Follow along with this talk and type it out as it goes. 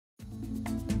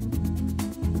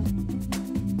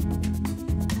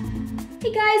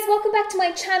Hey guys, welcome back to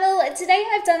my channel. Today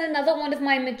I've done another one of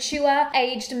my mature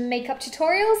aged makeup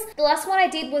tutorials. The last one I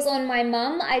did was on my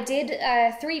mum. I did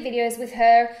 3 videos with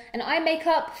her, an eye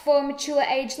makeup for mature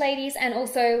aged ladies and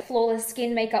also flawless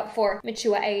skin makeup for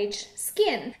mature age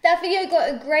skin. That video got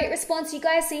a great response. You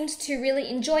guys seemed to really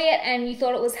enjoy it and you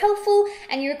thought it was helpful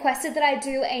and you requested that I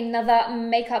do another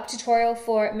makeup tutorial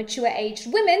for mature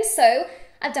aged women, so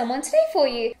I've done one today for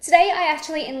you. Today I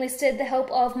actually enlisted the help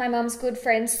of my mum's good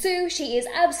friend Sue. She is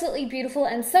absolutely beautiful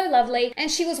and so lovely, and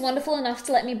she was wonderful enough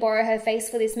to let me borrow her face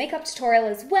for this makeup tutorial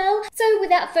as well. So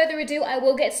without further ado, I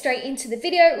will get straight into the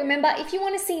video. Remember, if you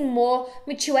want to see more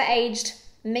mature aged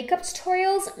makeup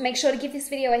tutorials, make sure to give this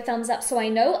video a thumbs up so I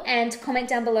know, and comment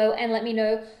down below and let me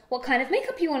know what kind of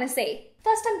makeup you want to see.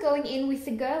 First, I'm going in with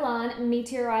the GUERLAIN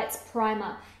Meteorites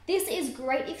Primer. This is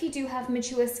great if you do have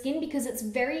mature skin because it's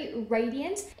very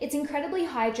radiant, it's incredibly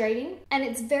hydrating, and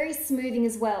it's very smoothing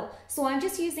as well. So I'm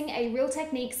just using a Real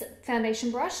Techniques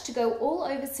foundation brush to go all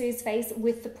over Sue's face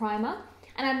with the primer,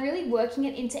 and I'm really working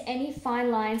it into any fine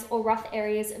lines or rough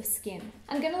areas of skin.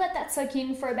 I'm going to let that soak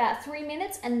in for about 3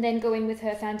 minutes and then go in with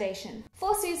her foundation.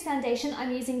 For Sue's foundation,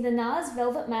 I'm using the NARS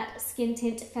Velvet Matte Skin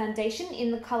Tint Foundation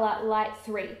in the color Light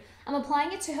 3. I'm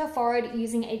applying it to her forehead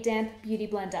using a damp beauty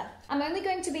blender. I'm only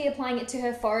going to be applying it to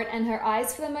her forehead and her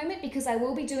eyes for the moment because I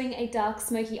will be doing a dark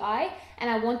smoky eye and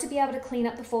I want to be able to clean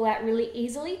up the fallout really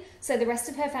easily, so the rest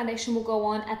of her foundation will go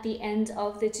on at the end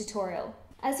of the tutorial.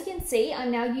 As you can see,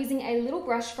 I'm now using a little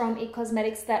brush from IT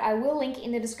Cosmetics that I will link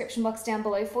in the description box down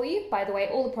below for you. By the way,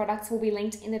 all the products will be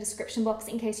linked in the description box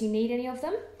in case you need any of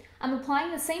them. I'm applying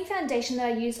the same foundation that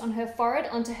I used on her forehead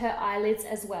onto her eyelids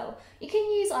as well. You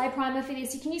can use eye primer for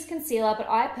this, you can use concealer, but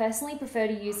I personally prefer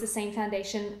to use the same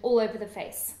foundation all over the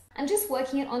face. I'm just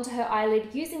working it onto her eyelid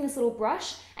using this little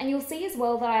brush, and you'll see as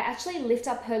well that I actually lift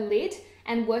up her lid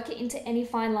and work it into any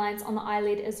fine lines on the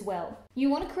eyelid as well. You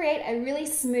want to create a really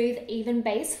smooth, even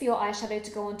base for your eyeshadow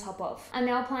to go on top of. I'm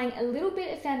now applying a little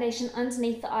bit of foundation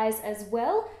underneath the eyes as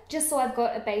well, just so I've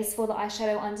got a base for the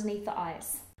eyeshadow underneath the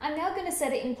eyes. I'm now going to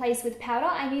set it in place with powder.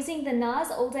 I'm using the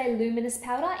NARS All Day Luminous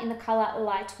powder in the color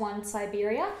Light 1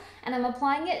 Siberia, and I'm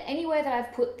applying it anywhere that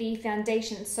I've put the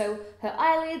foundation, so her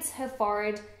eyelids, her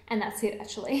forehead, and that's it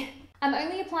actually. I'm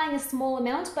only applying a small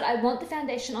amount, but I want the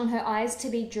foundation on her eyes to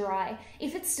be dry.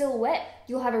 If it's still wet,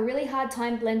 you'll have a really hard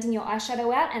time blending your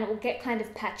eyeshadow out and it will get kind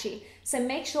of patchy. So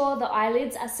make sure the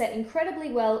eyelids are set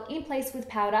incredibly well in place with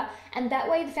powder, and that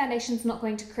way the foundation's not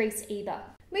going to crease either.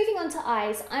 Moving on to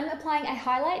eyes, I'm applying a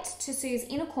highlight to Sue's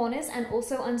inner corners and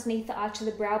also underneath the arch of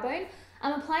the brow bone.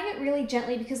 I'm applying it really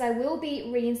gently because I will be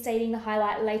reinstating the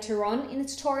highlight later on in the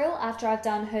tutorial after I've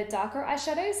done her darker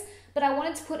eyeshadows, but I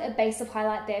wanted to put a base of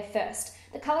highlight there first.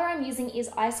 The color I'm using is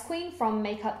Ice Queen from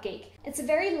Makeup Geek. It's a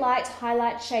very light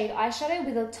highlight shade eyeshadow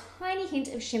with a tiny hint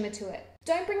of shimmer to it.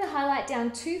 Don't bring the highlight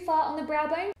down too far on the brow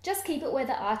bone, just keep it where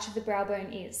the arch of the brow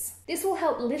bone is. This will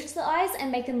help lift the eyes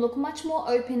and make them look much more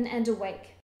open and awake.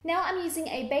 Now I'm using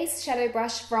a base shadow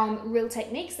brush from Real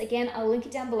Techniques. Again, I'll link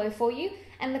it down below for you.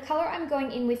 And the color I'm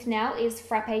going in with now is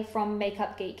Frappe from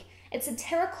Makeup Geek. It's a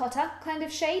terracotta kind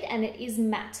of shade and it is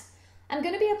matte. I'm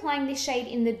going to be applying this shade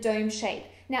in the dome shape.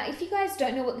 Now, if you guys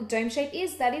don't know what the dome shape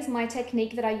is, that is my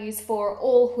technique that I use for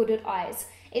all hooded eyes.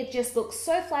 It just looks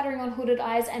so flattering on hooded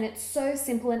eyes and it's so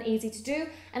simple and easy to do,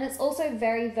 and it's also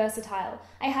very versatile.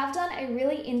 I have done a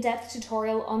really in-depth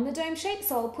tutorial on the dome shape,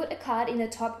 so I'll put a card in the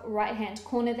top right hand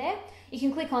corner there. You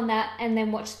can click on that and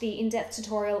then watch the in-depth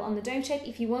tutorial on the dome shape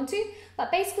if you want to,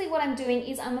 but basically what I'm doing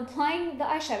is I'm applying the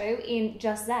eyeshadow in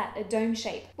just that, a dome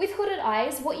shape. With hooded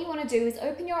eyes, what you want to do is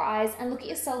open your eyes and look at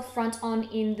yourself front on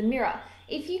in the mirror.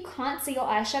 If you can't see your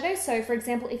eyeshadow, so for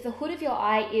example, if the hood of your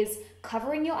eye is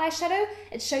covering your eyeshadow,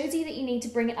 it shows you that you need to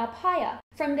bring it up higher.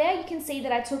 From there, you can see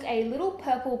that I took a little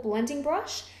purple blending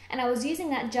brush and I was using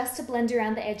that just to blend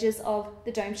around the edges of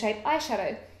the dome shape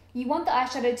eyeshadow. You want the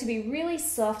eyeshadow to be really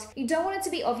soft. You don't want it to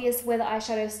be obvious where the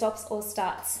eyeshadow stops or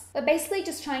starts. We're basically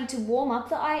just trying to warm up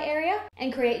the eye area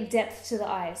and create depth to the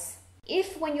eyes.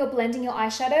 If when you're blending your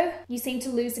eyeshadow, you seem to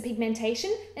lose the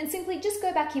pigmentation, then simply just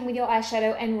go back in with your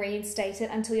eyeshadow and reinstate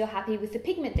it until you're happy with the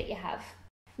pigment that you have.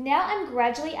 Now I'm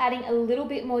gradually adding a little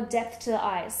bit more depth to the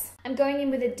eyes. I'm going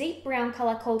in with a deep brown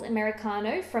color called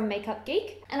Americano from Makeup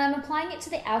Geek, and I'm applying it to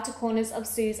the outer corners of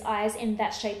Sue's eyes in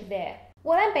that shape there.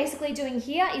 What I'm basically doing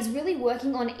here is really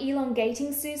working on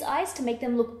elongating Sue's eyes to make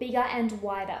them look bigger and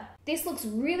wider. This looks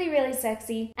really, really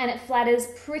sexy, and it flatters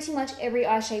pretty much every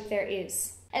eye shape there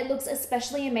is. It looks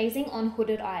especially amazing on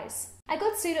hooded eyes. I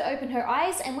got Sue to open her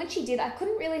eyes, and when she did, I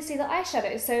couldn't really see the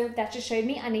eyeshadow, so that just showed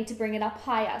me I need to bring it up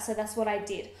higher, so that's what I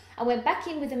did. I went back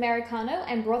in with Americano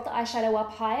and brought the eyeshadow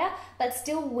up higher, but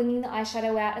still winging the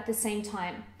eyeshadow out at the same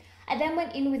time. I then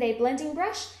went in with a blending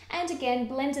brush and again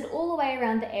blended all the way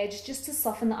around the edge just to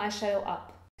soften the eyeshadow up.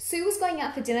 Sue was going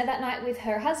out for dinner that night with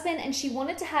her husband, and she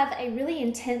wanted to have a really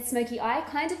intense smoky eye,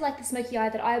 kind of like the smoky eye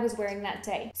that I was wearing that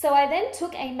day. So I then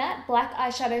took a matte black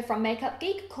eyeshadow from Makeup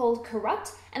Geek called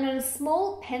Corrupt, and on a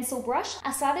small pencil brush,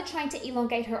 I started trying to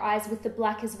elongate her eyes with the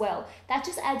black as well. That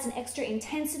just adds an extra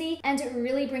intensity, and it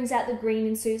really brings out the green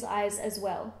in Sue's eyes as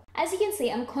well. As you can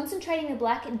see, I'm concentrating the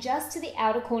black just to the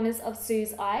outer corners of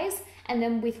Sue's eyes, and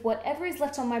then with whatever is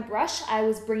left on my brush, I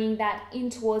was bringing that in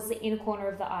towards the inner corner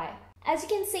of the eye. As you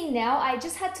can see now, I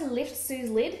just had to lift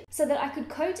Sue's lid so that I could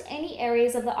coat any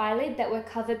areas of the eyelid that were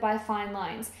covered by fine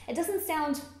lines. It doesn't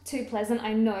sound too pleasant,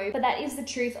 I know, but that is the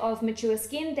truth of mature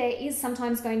skin. There is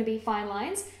sometimes going to be fine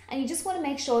lines, and you just want to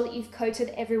make sure that you've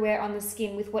coated everywhere on the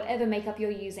skin with whatever makeup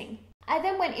you're using. I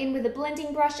then went in with a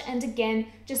blending brush and again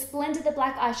just blended the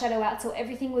black eyeshadow out so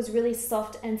everything was really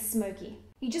soft and smoky.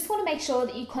 You just want to make sure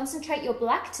that you concentrate your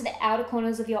black to the outer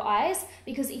corners of your eyes,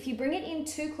 because if you bring it in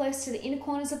too close to the inner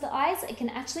corners of the eyes, it can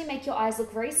actually make your eyes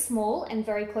look very small and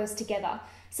very close together.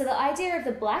 So the idea of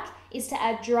the black is to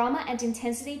add drama and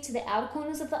intensity to the outer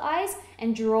corners of the eyes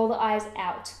and draw the eyes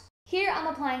out. Here I'm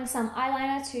applying some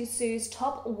eyeliner to Sue's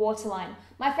top waterline.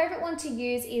 My favorite one to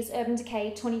use is Urban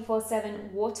Decay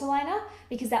 24/7 waterliner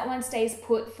because that one stays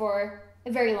put for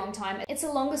a very long time. It's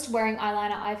the longest wearing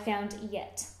eyeliner I've found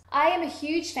yet. I am a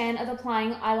huge fan of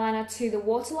applying eyeliner to the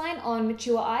waterline on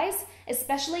mature eyes,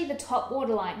 especially the top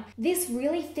waterline. This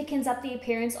really thickens up the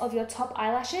appearance of your top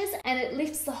eyelashes and it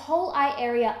lifts the whole eye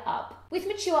area up. With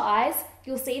mature eyes,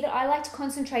 you'll see that I like to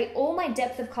concentrate all my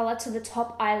depth of color to the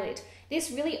top eyelid.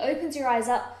 This really opens your eyes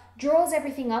up, draws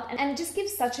everything up, and it just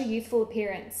gives such a youthful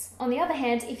appearance. On the other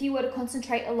hand, if you were to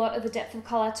concentrate a lot of the depth of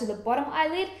color to the bottom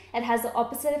eyelid, it has the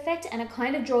opposite effect and it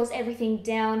kind of draws everything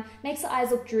down, makes the eyes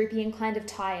look droopy and kind of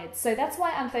tired. So that's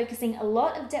why I'm focusing a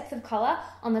lot of depth of color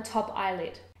on the top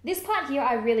eyelid. This part here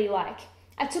I really like.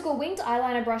 I took a winged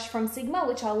eyeliner brush from Sigma,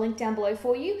 which I'll link down below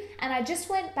for you, and I just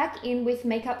went back in with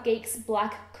Makeup Geek's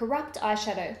black Corrupt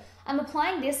eyeshadow. I'm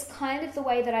applying this kind of the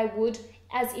way that I would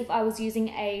as if I was using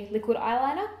a liquid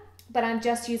eyeliner, but I'm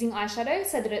just using eyeshadow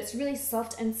so that it's really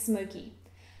soft and smoky.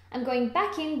 I'm going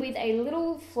back in with a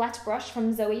little flat brush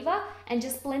from ZOEVA and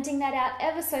just blending that out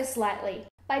ever so slightly.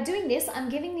 By doing this, I'm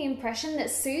giving the impression that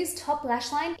Sue's top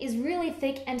lash line is really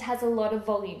thick and has a lot of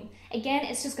volume. Again,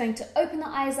 it's just going to open the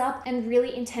eyes up and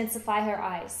really intensify her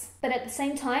eyes. But at the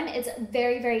same time, it's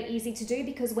very, very easy to do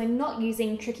because we're not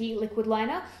using tricky liquid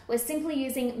liner. We're simply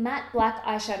using matte black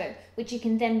eyeshadow, which you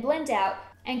can then blend out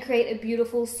and create a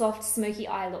beautiful, soft, smoky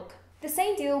eye look. The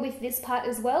same deal with this part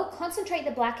as well. Concentrate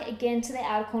the black again to the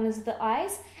outer corners of the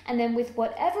eyes, and then with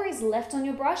whatever is left on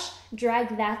your brush,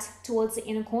 drag that towards the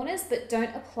inner corners, but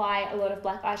don't apply a lot of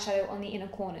black eyeshadow on the inner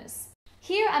corners.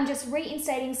 Here I'm just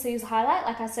reinstating Sue's highlight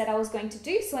like I said I was going to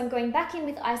do, so I'm going back in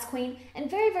with Ice Queen and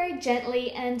very, very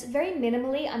gently and very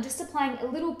minimally, I'm just applying a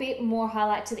little bit more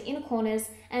highlight to the inner corners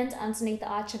and underneath the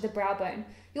arch of the brow bone.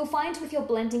 You'll find with your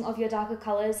blending of your darker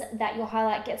colors that your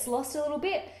highlight gets lost a little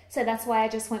bit, so that's why I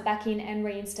just went back in and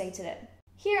reinstated it.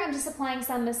 Here I'm just applying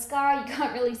some mascara. You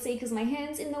can't really see because my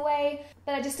hand's in the way,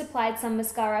 but I just applied some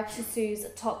mascara to Sue's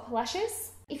top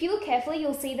lashes. If you look carefully,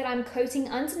 you'll see that I'm coating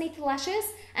underneath the lashes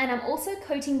and I'm also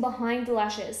coating behind the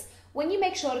lashes. When you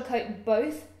make sure to coat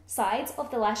both sides of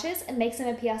the lashes, it makes them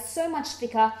appear so much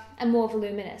thicker and more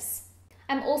voluminous.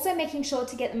 I'm also making sure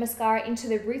to get the mascara into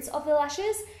the roots of the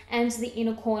lashes and the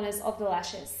inner corners of the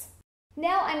lashes.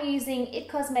 Now I'm using IT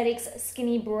Cosmetics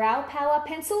Skinny Brow Power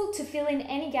Pencil to fill in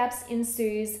any gaps in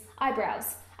Sue's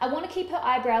eyebrows. I want to keep her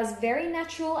eyebrows very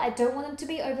natural. I don't want them to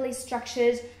be overly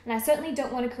structured, and I certainly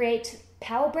don't want to create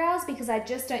power brows because I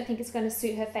just don't think it's going to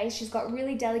suit her face. She's got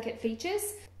really delicate features.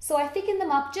 So I thickened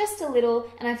them up just a little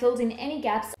and I filled in any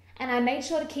gaps, and I made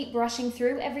sure to keep brushing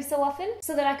through every so often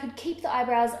so that I could keep the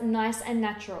eyebrows nice and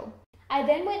natural. I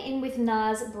then went in with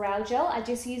NARS brow gel. I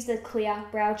just used the clear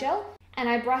brow gel and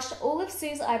I brushed all of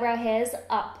Sue's eyebrow hairs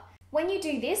up. When you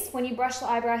do this, when you brush the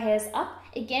eyebrow hairs up,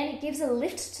 again it gives a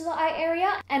lift to the eye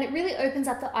area and it really opens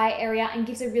up the eye area and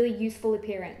gives a really youthful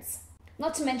appearance.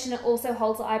 Not to mention it also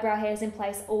holds the eyebrow hairs in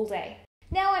place all day.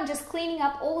 Now I'm just cleaning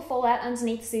up all the fallout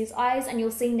underneath Sue's eyes, and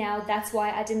you'll see now that's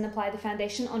why I didn't apply the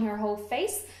foundation on her whole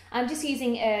face. I'm just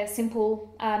using a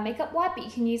simple makeup wipe, but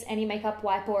you can use any makeup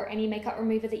wipe or any makeup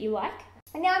remover that you like.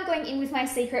 And now I'm going in with my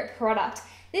secret product.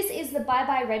 This is the Bye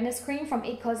Bye Redness Cream from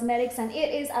IT Cosmetics, and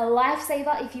it is a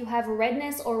lifesaver if you have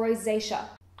redness or rosacea.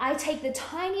 I take the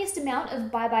tiniest amount of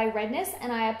Bye Bye Redness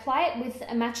and I apply it with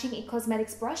a matching IT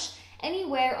Cosmetics brush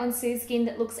anywhere on Sue's skin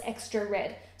that looks extra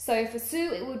red. So for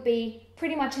Sue, it would be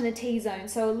pretty much in the T-zone.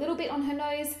 So a little bit on her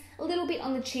nose, a little bit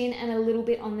on the chin, and a little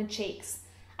bit on the cheeks.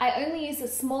 I only use the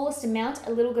smallest amount.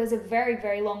 A little goes a very,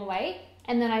 very long way.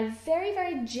 And then I very,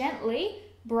 very gently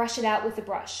brush it out with the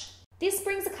brush. This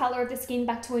brings the color of the skin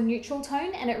back to a neutral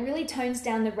tone, and it really tones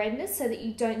down the redness so that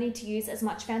you don't need to use as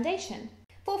much foundation.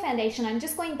 For foundation, I'm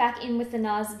just going back in with the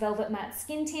NARS Velvet Matte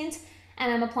Skin Tint,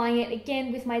 and I'm applying it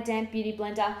again with my damp beauty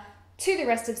blender to the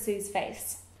rest of Sue's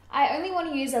face. I only want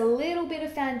to use a little bit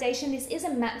of foundation. This is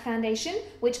a matte foundation,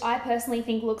 which I personally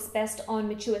think looks best on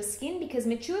mature skin because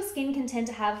mature skin can tend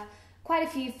to have quite a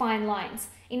few fine lines.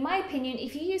 In my opinion,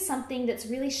 if you use something that's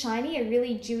really shiny, a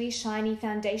really dewy, shiny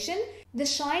foundation, the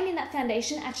shine in that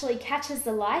foundation actually catches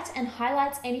the light and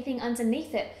highlights anything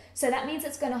underneath it. So that means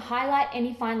it's going to highlight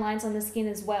any fine lines on the skin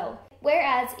as well.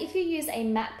 Whereas if you use a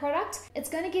matte product, it's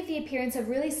going to give the appearance of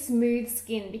really smooth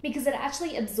skin because it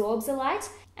actually absorbs the light,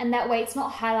 and that way it's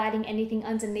not highlighting anything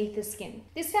underneath the skin.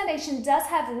 This foundation does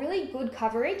have really good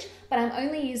coverage, but I'm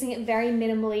only using it very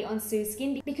minimally on Sue's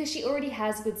skin because she already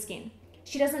has good skin.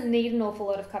 She doesn't need an awful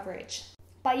lot of coverage.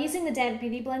 By using the damp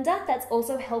beauty blender, that's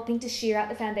also helping to sheer out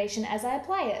the foundation as I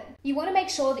apply it. You want to make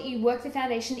sure that you work the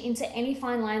foundation into any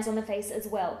fine lines on the face as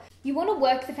well. You want to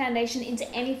work the foundation into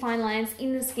any fine lines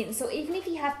in the skin, so even if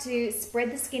you have to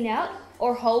spread the skin out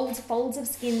or hold folds of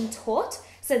skin taut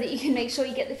so that you can make sure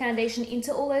you get the foundation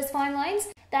into all those fine lines,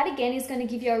 that again is going to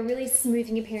give you a really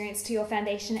smoothing appearance to your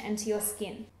foundation and to your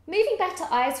skin. Moving back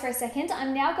to eyes for a second,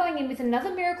 I'm now going in with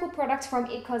another miracle product from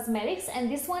IT Cosmetics, and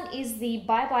this one is the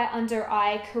Bye Bye Under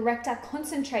Eye Corrector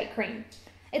Concentrate Cream.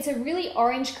 It's a really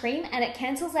orange cream and it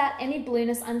cancels out any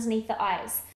blueness underneath the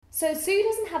eyes. So Sue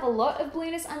doesn't have a lot of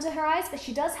blueness under her eyes, but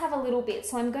she does have a little bit.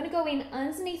 So I'm going to go in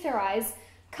underneath her eyes,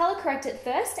 color correct it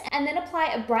first, and then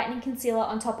apply a brightening concealer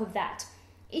on top of that.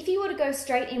 If you were to go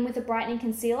straight in with a brightening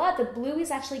concealer, the blue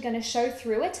is actually going to show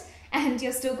through it and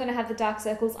you're still going to have the dark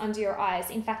circles under your eyes.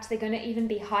 In fact, they're going to even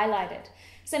be highlighted.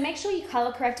 So make sure you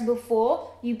color correct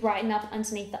before you brighten up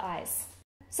underneath the eyes.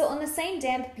 So on the same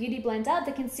damp beauty blender,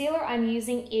 the concealer I'm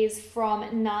using is from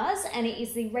NARS and it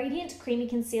is the Radiant Creamy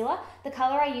Concealer. The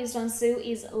color I used on Sue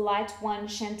is Light 1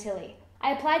 Chantilly.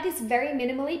 I applied this very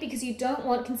minimally because you don't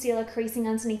want concealer creasing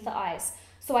underneath the eyes.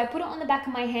 So I put it on the back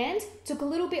of my hand, took a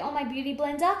little bit on my beauty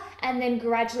blender, and then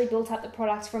gradually built up the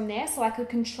product from there so I could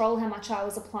control how much I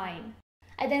was applying.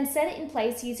 I then set it in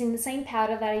place using the same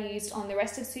powder that I used on the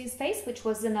rest of Sue's face, which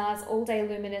was the NARS All Day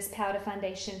Luminous Powder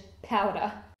Foundation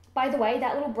powder. By the way,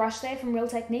 that little brush there from Real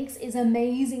Techniques is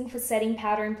amazing for setting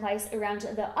powder in place around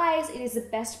the eyes. It is the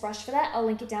best brush for that. I'll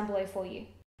link it down below for you.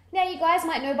 Now you guys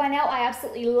might know by now I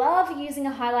absolutely love using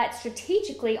a highlight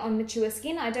strategically on mature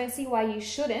skin. I don't see why you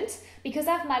shouldn't. Because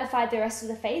I've mattified the rest of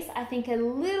the face, I think a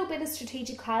little bit of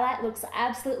strategic highlight looks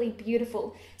absolutely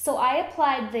beautiful. So I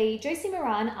applied the Josie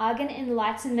Maran Argan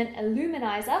Enlightenment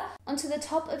Illuminizer onto the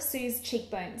top of Sue's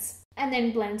cheekbones and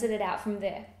then blended it out from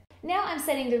there. Now I'm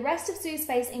setting the rest of Sue's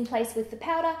face in place with the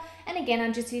powder, and again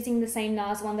I'm just using the same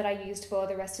NARS one that I used for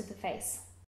the rest of the face.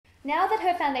 Now that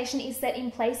her foundation is set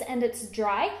in place and it's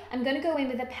dry, I'm going to go in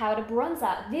with a powder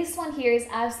bronzer. This one here is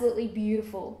absolutely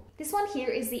beautiful. This one here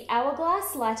is the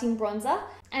Hourglass Lighting Bronzer,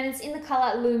 and it's in the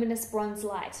color Luminous Bronze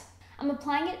Light. I'm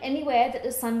applying it anywhere that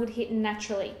the sun would hit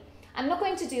naturally. I'm not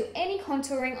going to do any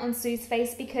contouring on Sue's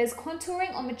face because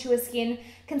contouring on mature skin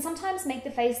can sometimes make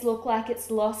the face look like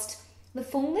it's lost the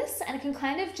fullness, and it can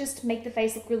kind of just make the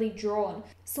face look really drawn.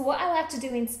 So what I like to do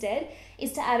instead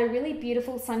is to add a really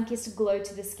beautiful sun-kissed glow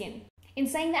to the skin. In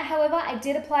saying that, however, I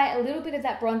did apply a little bit of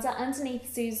that bronzer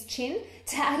underneath Sue's chin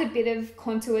to add a bit of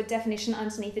contour definition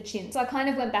underneath the chin. So I kind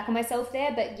of went back on myself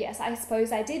there, but yes, I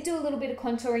suppose I did do a little bit of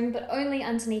contouring, but only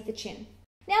underneath the chin.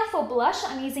 Now for blush,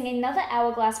 I'm using another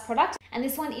Hourglass product, and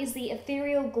this one is the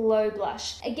Ethereal Glow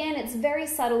Blush. Again, it's very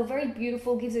subtle, very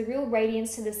beautiful, gives a real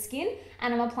radiance to the skin,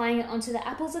 and I'm applying it onto the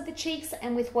apples of the cheeks,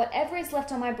 and with whatever is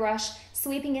left on my brush,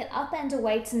 sweeping it up and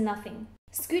away to nothing.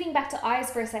 Scooting back to eyes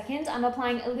for a second, I'm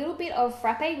applying a little bit of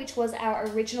Frappe, which was our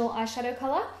original eyeshadow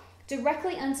color,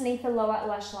 directly underneath the lower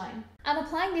lash line. I'm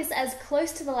applying this as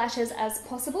close to the lashes as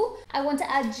possible. I want to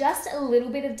add just a little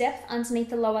bit of depth underneath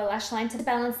the lower lash line to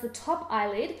balance the top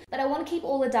eyelid, but I want to keep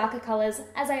all the darker colors,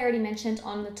 as I already mentioned,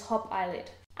 on the top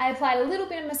eyelid. I applied a little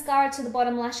bit of mascara to the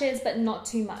bottom lashes, but not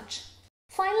too much.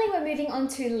 Finally, we're moving on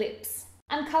to lips.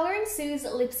 I'm colouring Sue's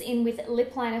lips in with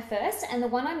lip liner first, and the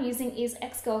one I'm using is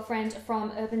Ex-Girlfriend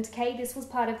from Urban Decay. This was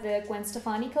part of the Gwen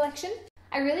Stefani collection.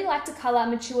 I really like to colour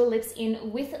mature lips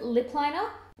in with lip liner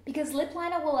because lip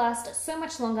liner will last so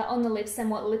much longer on the lips than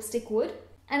what lipstick would.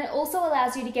 and it also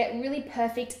allows you to get really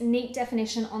perfect, neat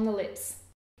definition on the lips.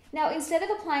 Now, instead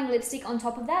of applying lipstick on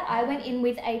top of that, I went in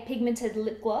with a pigmented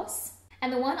lip gloss,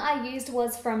 and the one I used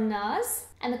was from NARS,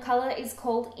 and the color is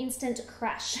called Instant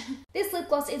Crash. This lip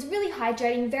gloss is really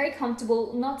hydrating, very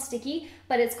comfortable, not sticky,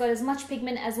 but it's got as much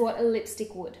pigment as what a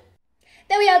lipstick would.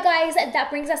 There we are, guys. That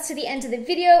brings us to the end of the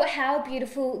video. How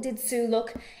beautiful did Sue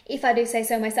look, if I do say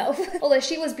so myself? Although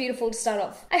she was beautiful to start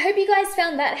off. I hope you guys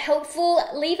found that helpful.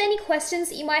 Leave any questions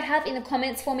that you might have in the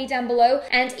comments for me down below,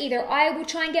 and either I will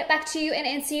try and get back to you and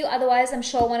answer you, otherwise I'm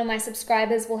sure one of my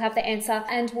subscribers will have the answer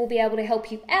and will be able to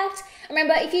help you out.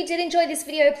 Remember, if you did enjoy this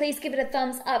video, please give it a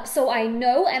thumbs up so I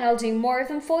know, and I'll do more of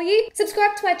them for you.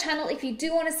 Subscribe to my channel if you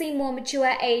do want to see more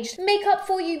mature aged makeup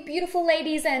for you beautiful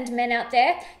ladies and men out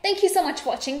there. Thank you so much for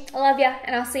watching. I love ya,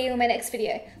 and I'll see you in my next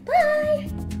video.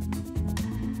 Bye!